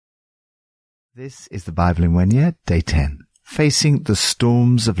This is the Bible in 1 year, day 10, Facing the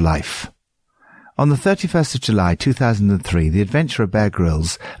Storms of Life. On the 31st of July 2003, the adventurer Bear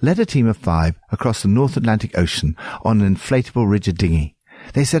Grylls led a team of 5 across the North Atlantic Ocean on an inflatable rigid dinghy.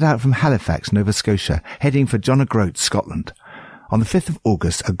 They set out from Halifax, Nova Scotia, heading for John O'Groats, Scotland. On the 5th of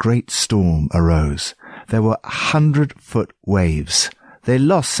August, a great storm arose. There were 100-foot waves. They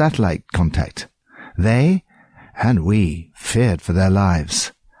lost satellite contact. They, and we, feared for their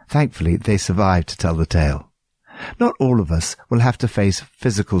lives. Thankfully, they survived to tell the tale. Not all of us will have to face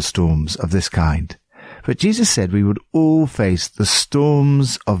physical storms of this kind, but Jesus said we would all face the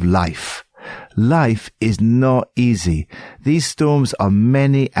storms of life. Life is not easy. These storms are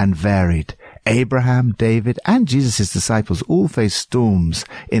many and varied. Abraham, David, and Jesus' disciples all faced storms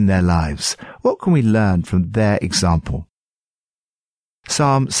in their lives. What can we learn from their example?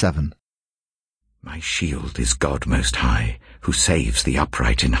 Psalm 7. My shield is God Most High, who saves the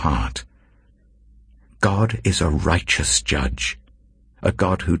upright in heart. God is a righteous judge, a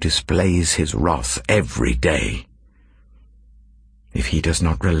God who displays his wrath every day. If he does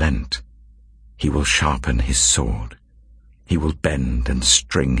not relent, he will sharpen his sword. He will bend and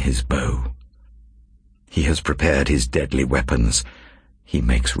string his bow. He has prepared his deadly weapons. He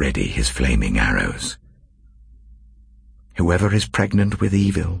makes ready his flaming arrows. Whoever is pregnant with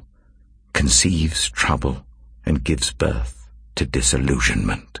evil conceives trouble and gives birth to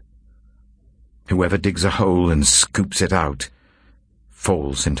disillusionment. Whoever digs a hole and scoops it out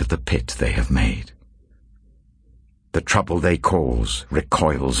falls into the pit they have made. The trouble they cause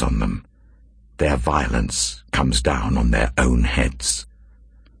recoils on them. Their violence comes down on their own heads.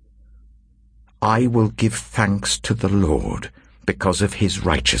 I will give thanks to the Lord because of his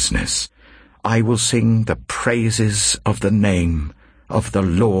righteousness. I will sing the praises of the name of the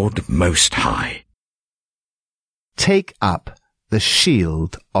Lord Most High. Take up the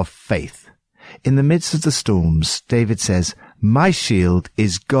shield of faith. In the midst of the storms, David says, My shield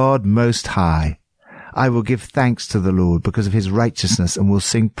is God Most High. I will give thanks to the Lord because of his righteousness and will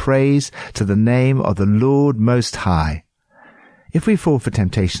sing praise to the name of the Lord Most High. If we fall for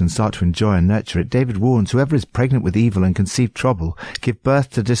temptation and start to enjoy and nurture it, David warns whoever is pregnant with evil and conceive trouble, give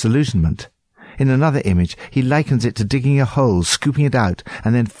birth to disillusionment. In another image, he likens it to digging a hole, scooping it out,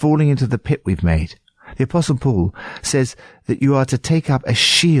 and then falling into the pit we've made. The Apostle Paul says that you are to take up a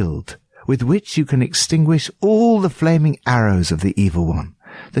shield with which you can extinguish all the flaming arrows of the evil one.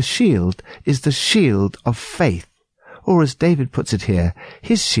 The shield is the shield of faith, or as David puts it here,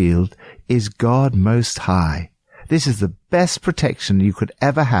 his shield is God Most High. This is the best protection you could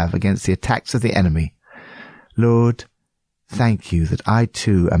ever have against the attacks of the enemy. Lord, thank you that I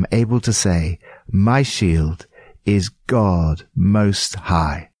too am able to say, my shield is God Most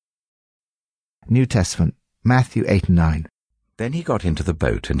High. New Testament, Matthew 8 and 9. Then he got into the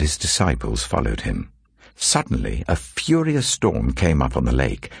boat and his disciples followed him. Suddenly a furious storm came up on the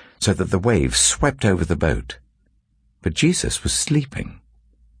lake, so that the waves swept over the boat. But Jesus was sleeping.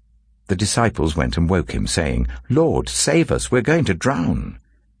 The disciples went and woke him, saying, Lord, save us, we're going to drown.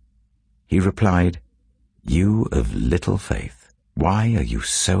 He replied, You of little faith, why are you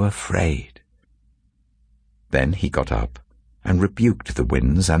so afraid? Then he got up and rebuked the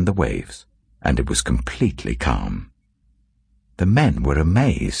winds and the waves, and it was completely calm. The men were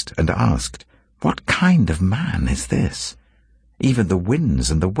amazed and asked, What kind of man is this? Even the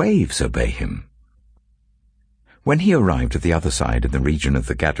winds and the waves obey him. When he arrived at the other side in the region of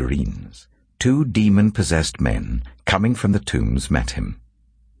the Gadarenes, 2 demon-possessed men coming from the tombs met him.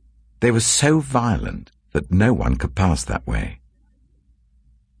 They were so violent that no one could pass that way.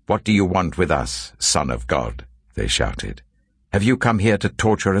 What do you want with us, Son of God? They shouted. Have you come here to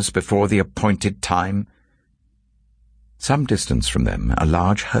torture us before the appointed time? Some distance from them, a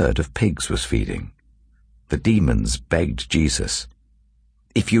large herd of pigs was feeding. The demons begged Jesus,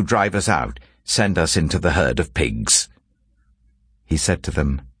 If you drive us out, send us into the herd of pigs. He said to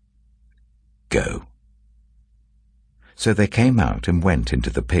them, Go. So they came out and went into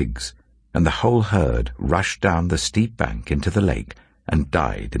the pigs, and the whole herd rushed down the steep bank into the lake and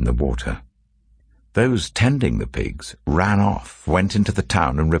died in the water. Those tending the pigs ran off, went into the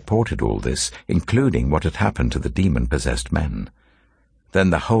town and reported all this, including what had happened to the demon-possessed men. Then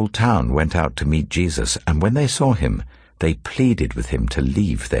the whole town went out to meet Jesus, and when they saw him, they pleaded with him to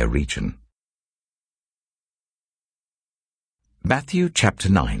leave their region. Matthew chapter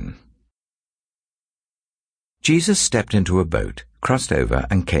 9. Jesus stepped into a boat, crossed over,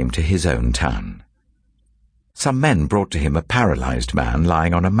 and came to his own town. Some men brought to him a paralyzed man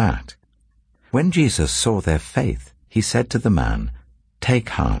lying on a mat. When Jesus saw their faith, he said to the man, Take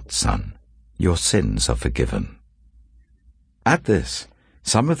heart, son, your sins are forgiven. At this,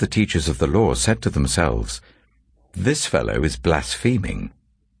 Some of the teachers of the law said to themselves, "This fellow is blaspheming."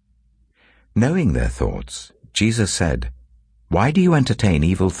 Knowing their thoughts, Jesus said, "Why do you entertain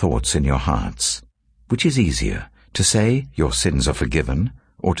evil thoughts in your hearts? Which is easier, to say, 'Your sins are forgiven,'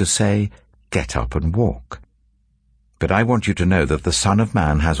 or to say, 'Get up and walk'? But I want you to know that the Son of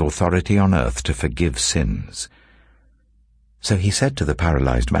Man has authority on earth to forgive sins." So he said to the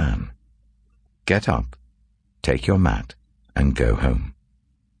paralyzed man, "Get up, take your mat, and go home."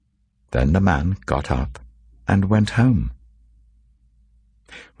 Then the man got up and went home.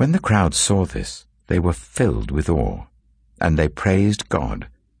 When the crowd saw this, they were filled with awe, and they praised God,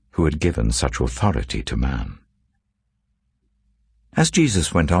 who had given such authority to man. As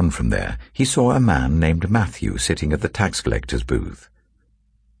Jesus went on from there, he saw a man named Matthew sitting at the tax collector's booth.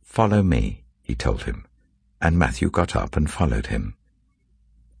 "Follow me," he told him, and Matthew got up and followed him.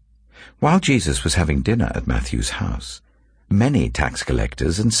 While Jesus was having dinner at Matthew's house, many tax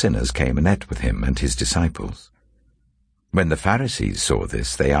collectors and sinners came and ate with him and his disciples. When the Pharisees saw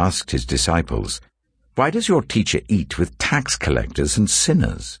this, they asked his disciples, "Why does your teacher eat with tax collectors and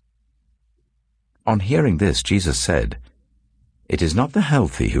sinners?" On hearing this, Jesus said, "It is not the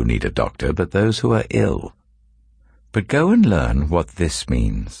healthy who need a doctor, but those who are ill. But go and learn what this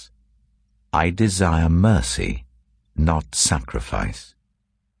means. I desire mercy, not sacrifice.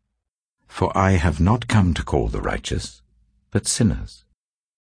 For I have not come to call the righteous, but sinners."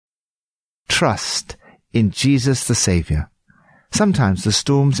 Trust in Jesus the Saviour. Sometimes the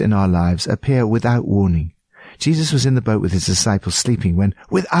storms in our lives appear without warning. Jesus was in the boat with his disciples sleeping when,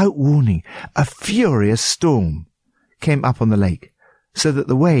 without warning, a furious storm came up on the lake, so that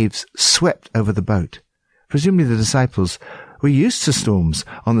the waves swept over the boat. Presumably the disciples were used to storms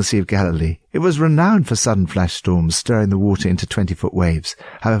on the Sea of Galilee. It was renowned for sudden flash storms stirring the water into 20-foot waves.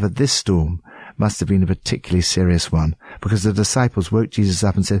 However, this storm must have been a particularly serious one, because the disciples woke Jesus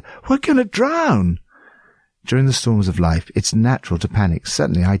up and said, "We're going to drown." During the storms of life, it's natural to panic.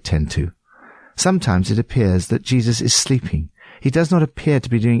 Certainly I tend to. Sometimes it appears that Jesus is sleeping. He does not appear to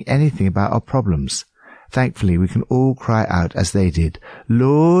be doing anything about our problems. Thankfully, we can all cry out as they did,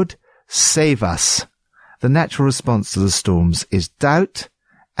 "Lord, save us." The natural response to the storms is doubt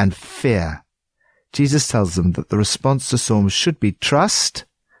and fear. Jesus tells them that the response to storms should be trust,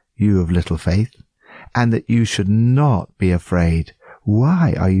 you of little faith, and that you should not be afraid.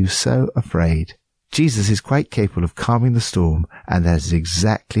 Why are you so afraid? Jesus is quite capable of calming the storm, and that is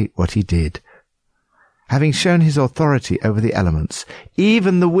exactly what he did. Having shown his authority over the elements,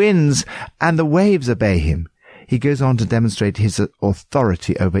 even the winds and the waves obey him. He goes on to demonstrate his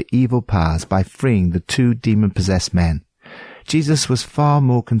authority over evil powers by freeing the 2 demon-possessed men. Jesus was far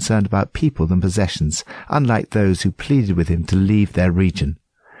more concerned about people than possessions, unlike those who pleaded with him to leave their region.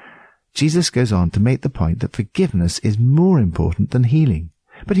 Jesus goes on to make the point that forgiveness is more important than healing.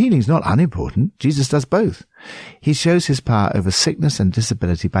 But healing is not unimportant. Jesus does both. He shows his power over sickness and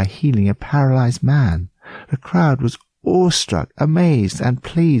disability by healing a paralyzed man. The crowd was awestruck, amazed, and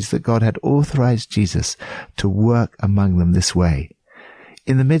pleased that God had authorized Jesus to work among them this way.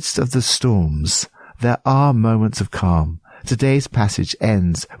 In the midst of the storms, there are moments of calm. Today's passage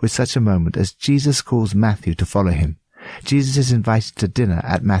ends with such a moment as Jesus calls Matthew to follow him. Jesus is invited to dinner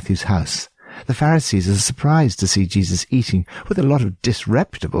at Matthew's house. The Pharisees are surprised to see Jesus eating with a lot of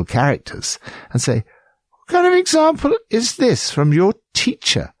disreputable characters and say, "What kind of example is this from your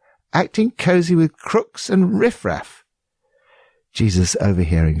teacher, acting cozy with crooks and riffraff?" Jesus,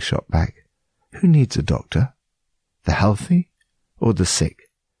 overhearing, shot back, "Who needs a doctor? The healthy or the sick?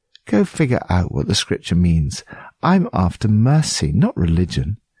 Go figure out what the scripture means. I'm after mercy, not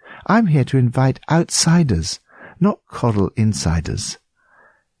religion. I'm here to invite outsiders, not coddle insiders."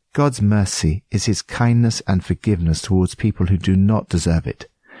 God's mercy is his kindness and forgiveness towards people who do not deserve it.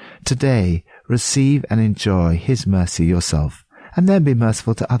 Today, receive and enjoy his mercy yourself, and then be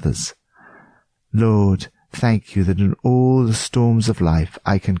merciful to others. Lord, thank you that in all the storms of life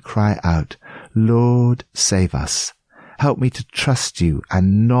I can cry out, "Lord, save us." Help me to trust you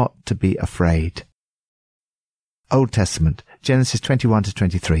and not to be afraid. Old Testament, Genesis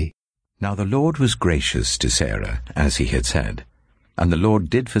 21-23. Now the Lord was gracious to Sarah, as he had said, and the Lord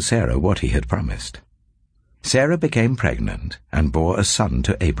did for Sarah what he had promised. Sarah became pregnant and bore a son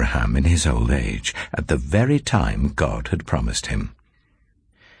to Abraham in his old age, at the very time God had promised him.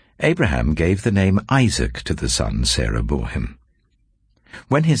 Abraham gave the name Isaac to the son Sarah bore him.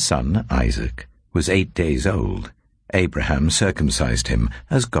 When his son, Isaac, was 8 days old, Abraham circumcised him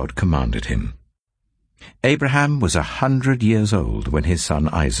as God commanded him. Abraham was 100 years old when his son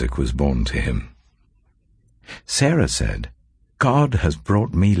Isaac was born to him. Sarah said, "God has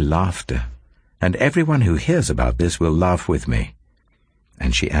brought me laughter, and everyone who hears about this will laugh with me."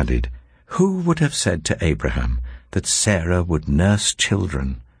 And she added, "Who would have said to Abraham that Sarah would nurse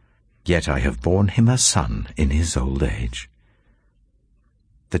children? Yet I have borne him a son in his old age."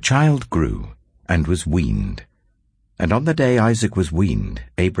 The child grew and was weaned. And on the day Isaac was weaned,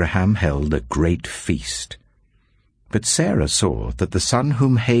 Abraham held a great feast. But Sarah saw that the son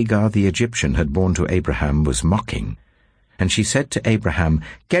whom Hagar the Egyptian had borne to Abraham was mocking. And she said to Abraham,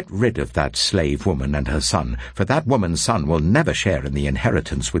 "Get rid of that slave woman and her son, for that woman's son will never share in the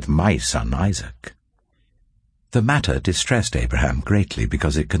inheritance with my son Isaac." The matter distressed Abraham greatly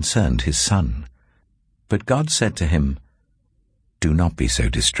because it concerned his son. But God said to him, "Do not be so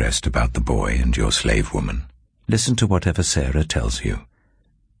distressed about the boy and your slave woman. Listen to whatever Sarah tells you,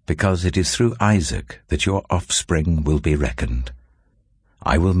 because it is through Isaac that your offspring will be reckoned.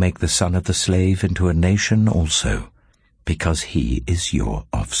 I will make the son of the slave into a nation also, because he is your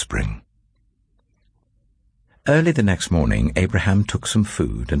offspring." Early the next morning, Abraham took some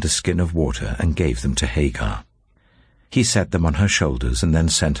food and a skin of water and gave them to Hagar. He set them on her shoulders and then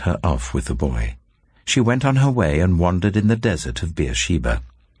sent her off with the boy. She went on her way and wandered in the desert of Beersheba.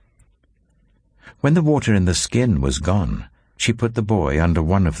 When the water in the skin was gone, she put the boy under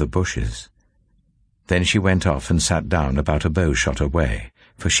one of the bushes. Then she went off and sat down about a bow shot away,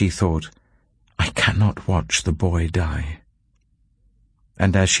 for she thought, "I cannot watch the boy die."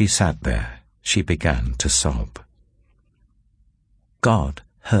 And as she sat there, she began to sob. God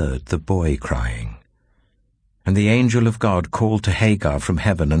heard the boy crying. And the angel of God called to Hagar from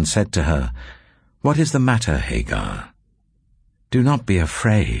heaven and said to her, "What is the matter, Hagar? Do not be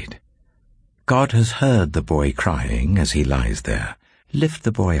afraid. God has heard the boy crying as he lies there. Lift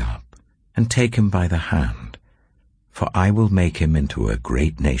the boy up and take him by the hand, for I will make him into a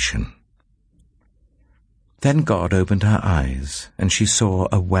great nation." Then God opened her eyes, and she saw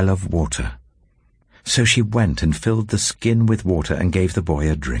a well of water. So she went and filled the skin with water and gave the boy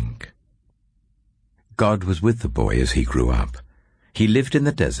a drink. God was with the boy as he grew up. He lived in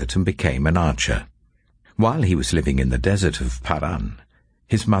the desert and became an archer. While he was living in the desert of Paran,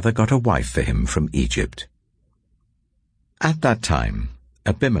 his mother got a wife for him from Egypt. At that time,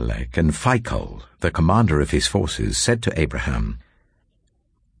 Abimelech and Phicol, the commander of his forces, said to Abraham,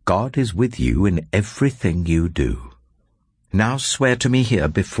 "God is with you in everything you do. Now swear to me here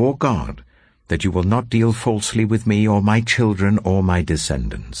before God that you will not deal falsely with me or my children or my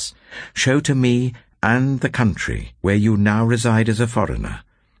descendants. Show to me and the country where you now reside as a foreigner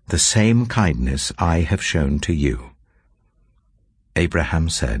the same kindness I have shown to you." Abraham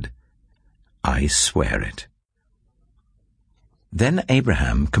said, "I swear it." Then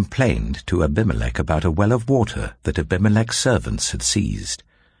Abraham complained to Abimelech about a well of water that Abimelech's servants had seized.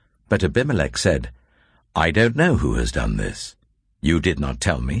 But Abimelech said, "I don't know who has done this. You did not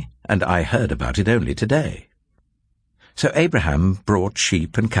tell me, and I heard about it only today." So Abraham brought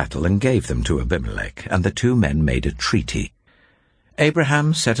sheep and cattle and gave them to Abimelech, and the two men made a treaty.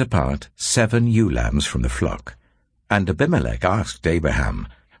 Abraham set apart 7 ewe lambs from the flock, and Abimelech asked Abraham,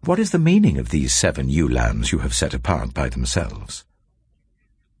 "What is the meaning of these 7 ewe lambs you have set apart by themselves?"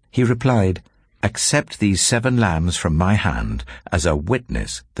 He replied, "Accept these 7 lambs from my hand as a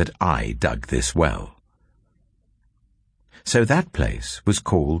witness that I dug this well." So that place was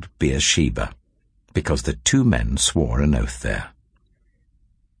called Beersheba, because the 2 men swore an oath there.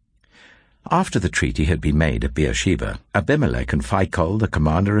 After the treaty had been made at Beersheba, Abimelech and Phicol, the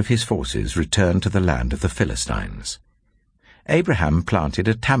commander of his forces, returned to the land of the Philistines. Abraham planted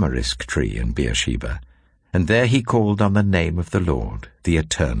a tamarisk tree in Beersheba, and there he called on the name of the Lord, the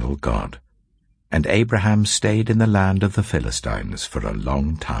eternal God. And Abraham stayed in the land of the Philistines for a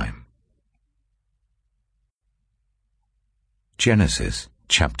long time. Genesis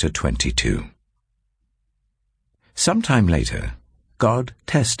chapter 22. Some time later, God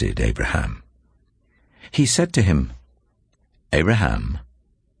tested Abraham. He said to him, "Abraham."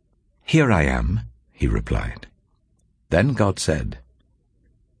 "Here I am," he replied. Then God said,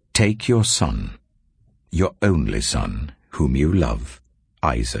 "Take your son, your only son, whom you love,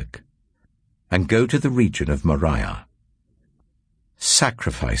 Isaac, and go to the region of Moriah.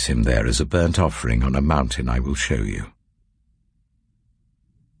 Sacrifice him there as a burnt offering on a mountain I will show you."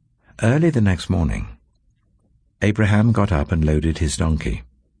 Early the next morning, Abraham got up and loaded his donkey.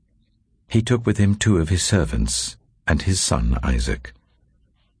 He took with him 2 of his servants and his son Isaac.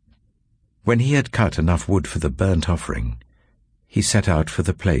 When he had cut enough wood for the burnt offering, he set out for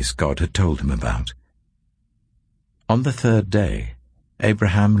the place God had told him about. On the 3rd day,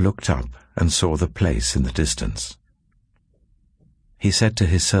 Abraham looked up and saw the place in the distance. He said to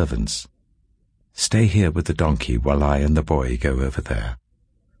his servants, "Stay here with the donkey while I and the boy go over there.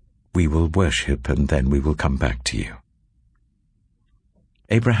 We will worship and then we will come back to you."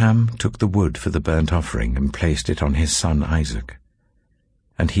 Abraham took the wood for the burnt offering and placed it on his son Isaac,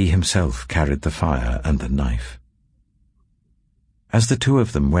 and he himself carried the fire and the knife. As the two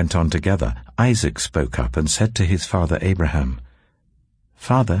of them went on together, Isaac spoke up and said to his father Abraham,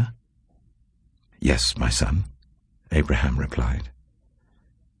 "Father?" "Yes, my son," Abraham replied.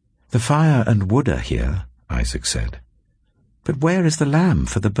 "The fire and wood are here," Isaac said. "But where is the lamb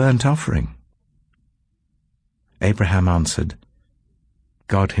for the burnt offering?" Abraham answered,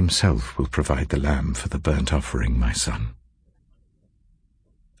 "God himself will provide the lamb for the burnt offering, my son."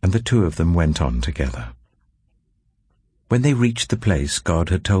 And the two of them went on together. When they reached the place God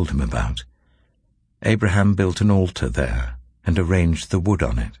had told him about, Abraham built an altar there and arranged the wood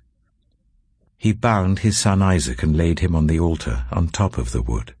on it. He bound his son Isaac and laid him on the altar on top of the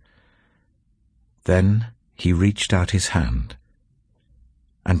wood. Then he reached out his hand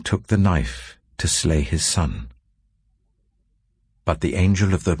and took the knife to slay his son. But the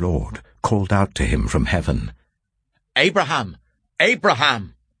angel of the Lord called out to him from heaven, "Abraham!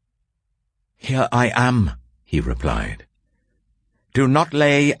 Abraham!" "Here I am," he replied. "Do not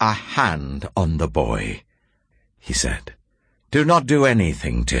lay a hand on the boy," he said. "Do not do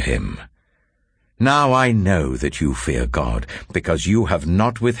anything to him. Now I know that you fear God, because you have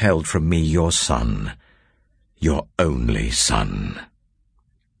not withheld from me your son, your only son."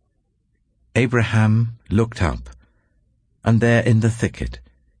 Abraham looked up, and there in the thicket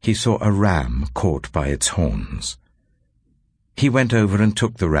he saw a ram caught by its horns. He went over and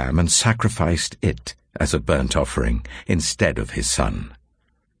took the ram and sacrificed it as a burnt offering instead of his son.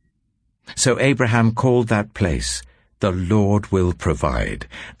 So Abraham called that place, "The Lord will provide,"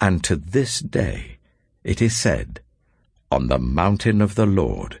 and to this day it is said, "On the mountain of the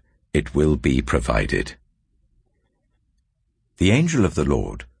Lord it will be provided." The angel of the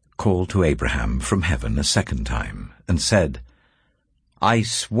Lord called to Abraham from heaven a second time and said, "I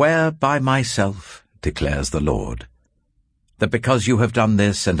swear by myself, declares the Lord, that because you have done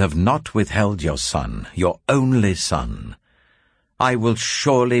this and have not withheld your son, your only son, I will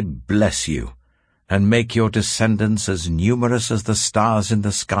surely bless you and make your descendants as numerous as the stars in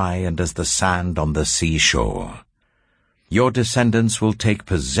the sky and as the sand on the seashore. Your descendants will take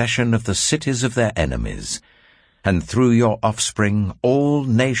possession of the cities of their enemies, and through your offspring all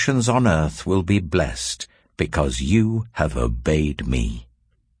nations on earth will be blessed, because you have obeyed me."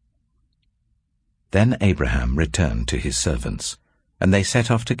 Then Abraham returned to his servants, and they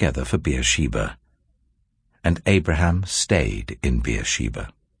set off together for Beersheba. And Abraham stayed in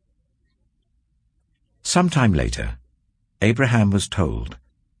Beersheba. Some time later, Abraham was told,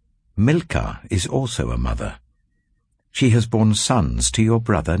 "Milcah is also a mother. She has borne sons to your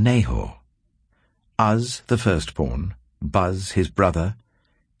brother Nahor. Uz the firstborn, Buz his brother,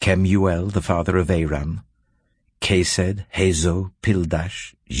 Kemuel the father of Aram, Kesed, Hazo,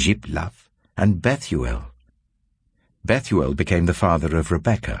 Pildash, Jiplaph, and Bethuel. Bethuel became the father of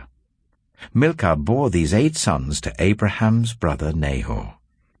Rebekah. Milcah bore these 8 sons to Abraham's brother Nahor.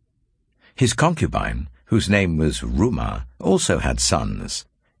 His concubine, whose name was Rumah, also had sons,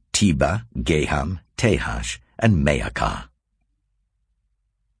 Teba, Gaham, Tahash, and Maacah.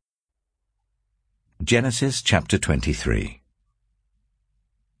 Genesis chapter 23.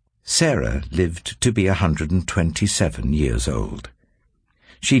 Sarah lived to be 127 years old.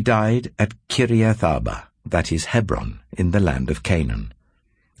 She died at Kiriath-arba, that is Hebron, in the land of Canaan,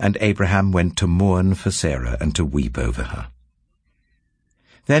 and Abraham went to mourn for Sarah and to weep over her.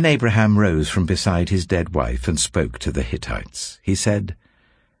 Then Abraham rose from beside his dead wife and spoke to the Hittites. He said,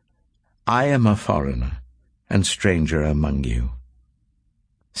 "I am a foreigner and stranger among you.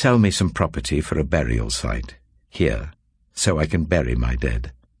 Sell me some property for a burial site here, so I can bury my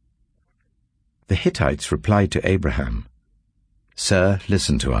dead." The Hittites replied to Abraham, "Sir,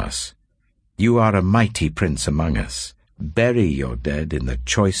 listen to us. You are a mighty prince among us. Bury your dead in the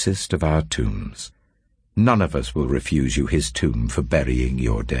choicest of our tombs. None of us will refuse you his tomb for burying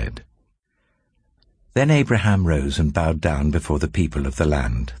your dead." Then Abraham rose and bowed down before the people of the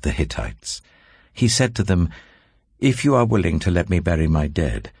land, the Hittites. He said to them, "If you are willing to let me bury my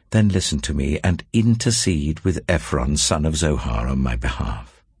dead, then listen to me and intercede with Ephron, son of Zohar, on my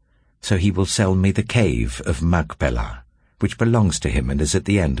behalf. So he will sell me the cave of Machpelah, which belongs to him and is at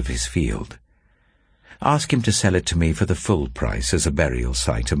the end of his field. Ask him to sell it to me for the full price as a burial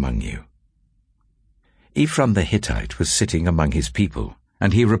site among you." Ephron the Hittite was sitting among his people,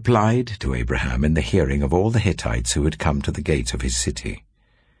 and he replied to Abraham in the hearing of all the Hittites who had come to the gate of his city.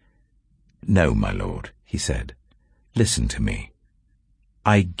 "No, my lord," he said, "listen to me.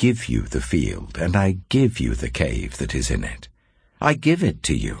 I give you the field, and I give you the cave that is in it. I give it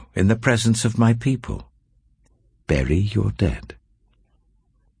to you in the presence of my people. Bury your dead."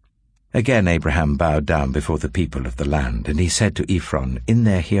 Again Abraham bowed down before the people of the land, and he said to Ephron in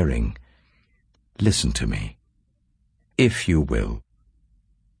their hearing, "Listen to me. If you will,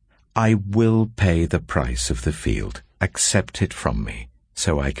 I will pay the price of the field. Accept it from me,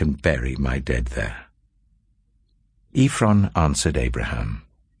 so I can bury my dead there." Ephron answered Abraham,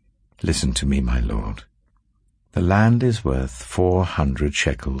 "Listen to me, my lord. The land is worth 400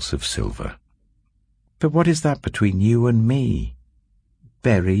 shekels of silver. But what is that between you and me?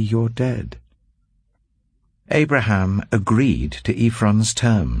 Bury your dead." Abraham agreed to Ephron's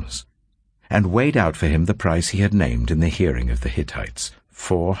terms, and weighed out for him the price he had named in the hearing of the Hittites,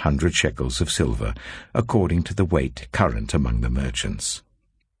 400 shekels of silver, according to the weight current among the merchants.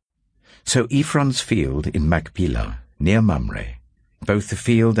 So Ephron's field in Machpelah, near Mamre, both the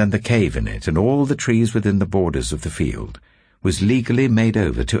field and the cave in it, and all the trees within the borders of the field, was legally made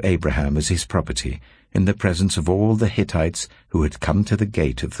over to Abraham as his property, in the presence of all the Hittites who had come to the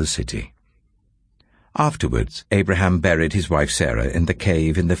gate of the city. Afterwards Abraham buried his wife Sarah in the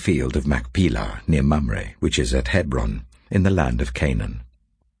cave in the field of Machpelah, near Mamre, which is at Hebron, in the land of Canaan.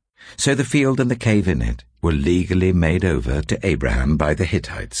 So the field and the cave in it were legally made over to Abraham by the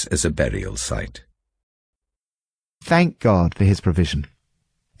Hittites as a burial site. Thank God for his provision.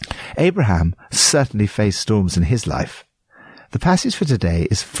 Abraham certainly faced storms in his life. The passage for today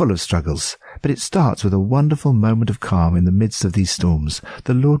is full of struggles, but it starts with a wonderful moment of calm in the midst of these storms.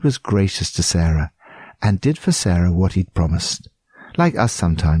 The Lord was gracious to Sarah, and did for Sarah what he'd promised. Like us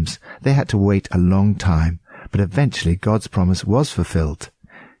sometimes, they had to wait a long time, but eventually God's promise was fulfilled.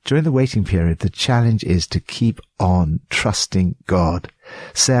 During the waiting period, the challenge is to keep on trusting God.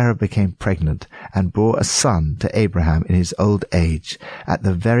 Sarah became pregnant and bore a son to Abraham in his old age, at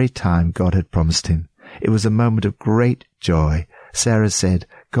the very time God had promised him. It was a moment of great joy. Sarah said,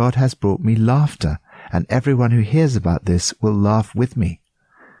 "God has brought me laughter, and everyone who hears about this will laugh with me."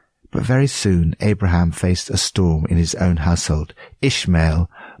 But very soon Abraham faced a storm in his own household. Ishmael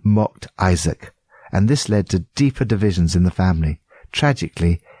mocked Isaac, and this led to deeper divisions in the family.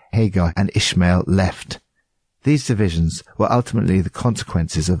 Tragically, Hagar and Ishmael left. These divisions were ultimately the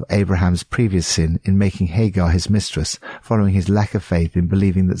consequences of Abraham's previous sin in making Hagar his mistress, following his lack of faith in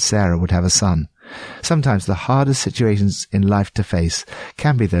believing that Sarah would have a son. Sometimes the hardest situations in life to face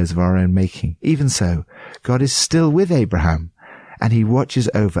can be those of our own making. Even so, God is still with Abraham, and he watches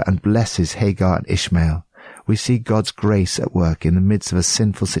over and blesses Hagar and Ishmael. We see God's grace at work in the midst of a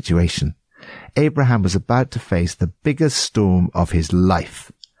sinful situation. Abraham was about to face the biggest storm of his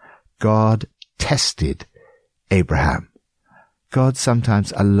life. God tested Abraham. God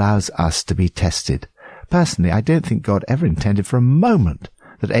sometimes allows us to be tested. Personally, I don't think God ever intended for a moment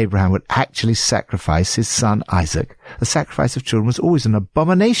that Abraham would actually sacrifice his son Isaac. The sacrifice of children was always an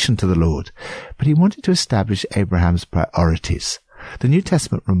abomination to the Lord, but he wanted to establish Abraham's priorities. The New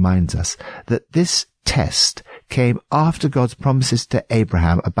Testament reminds us that this test came after God's promises to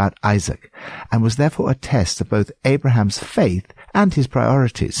Abraham about Isaac, and was therefore a test of both Abraham's faith and his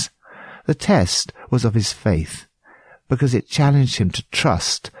priorities. The test was of his faith, because it challenged him to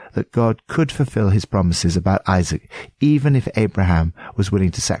trust that God could fulfill his promises about Isaac, even if Abraham was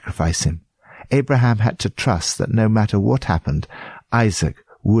willing to sacrifice him. Abraham had to trust that no matter what happened, Isaac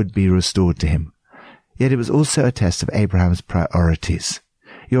would be restored to him. Yet it was also a test of Abraham's priorities.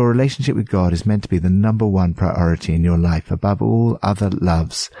 Your relationship with God is meant to be the number one priority in your life, above all other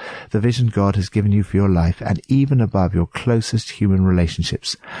loves. The vision God has given you for your life, and even above your closest human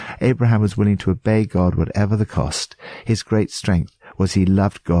relationships. Abraham was willing to obey God whatever the cost. His great strength was he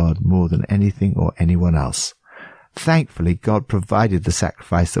loved God more than anything or anyone else. Thankfully, God provided the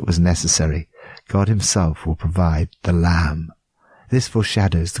sacrifice that was necessary. God himself will provide the lamb. This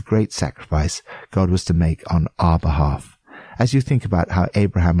foreshadows the great sacrifice God was to make on our behalf. As you think about how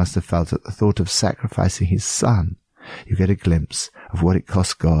Abraham must have felt at the thought of sacrificing his son, you get a glimpse of what it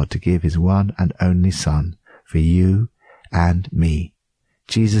cost God to give his one and only son for you and me.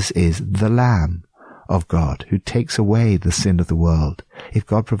 Jesus is the Lamb of God who takes away the sin of the world. If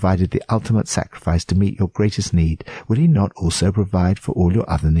God provided the ultimate sacrifice to meet your greatest need, will he not also provide for all your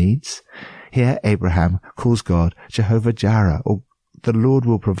other needs? Here Abraham calls God Jehovah Jireh, or the Lord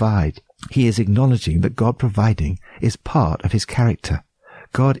will provide. He is acknowledging that God providing is part of his character.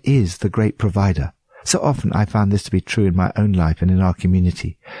 God is the great provider. So often I found this to be true in my own life and in our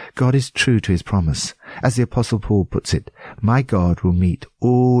community. God is true to his promise. As the Apostle Paul puts it, "My God will meet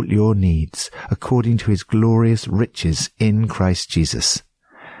all your needs according to his glorious riches in Christ Jesus."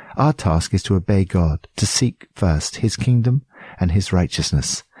 Our task is to obey God, to seek first his kingdom and his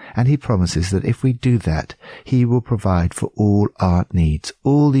righteousness. And he promises that if we do that, he will provide for all our needs.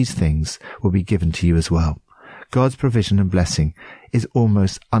 All these things will be given to you as well. God's provision and blessing is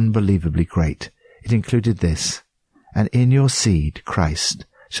almost unbelievably great. It included this: "And in your seed, Christ,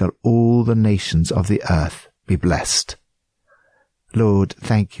 shall all the nations of the earth be blessed." Lord,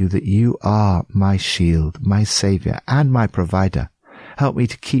 thank you that you are my shield, my Saviour, and my provider. Help me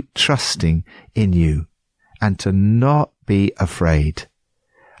to keep trusting in you and to not be afraid.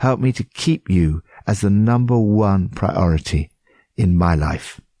 Help me to keep you as the number one priority in my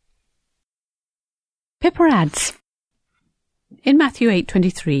life. Pippa adds, in Matthew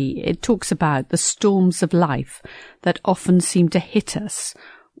 8:23, it talks about the storms of life that often seem to hit us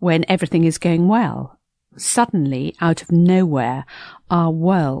when everything is going well. Suddenly, out of nowhere, our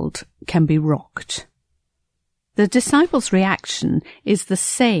world can be rocked. The disciples' reaction is the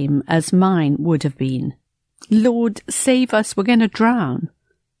same as mine would have been. Lord, save us, we're going to drown.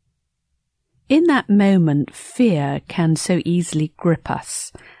 In that moment, fear can so easily grip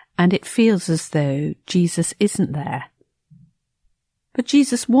us, and it feels as though Jesus isn't there. But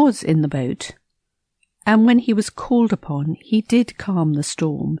Jesus was in the boat, and when he was called upon, he did calm the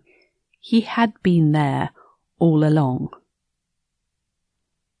storm. He had been there all along.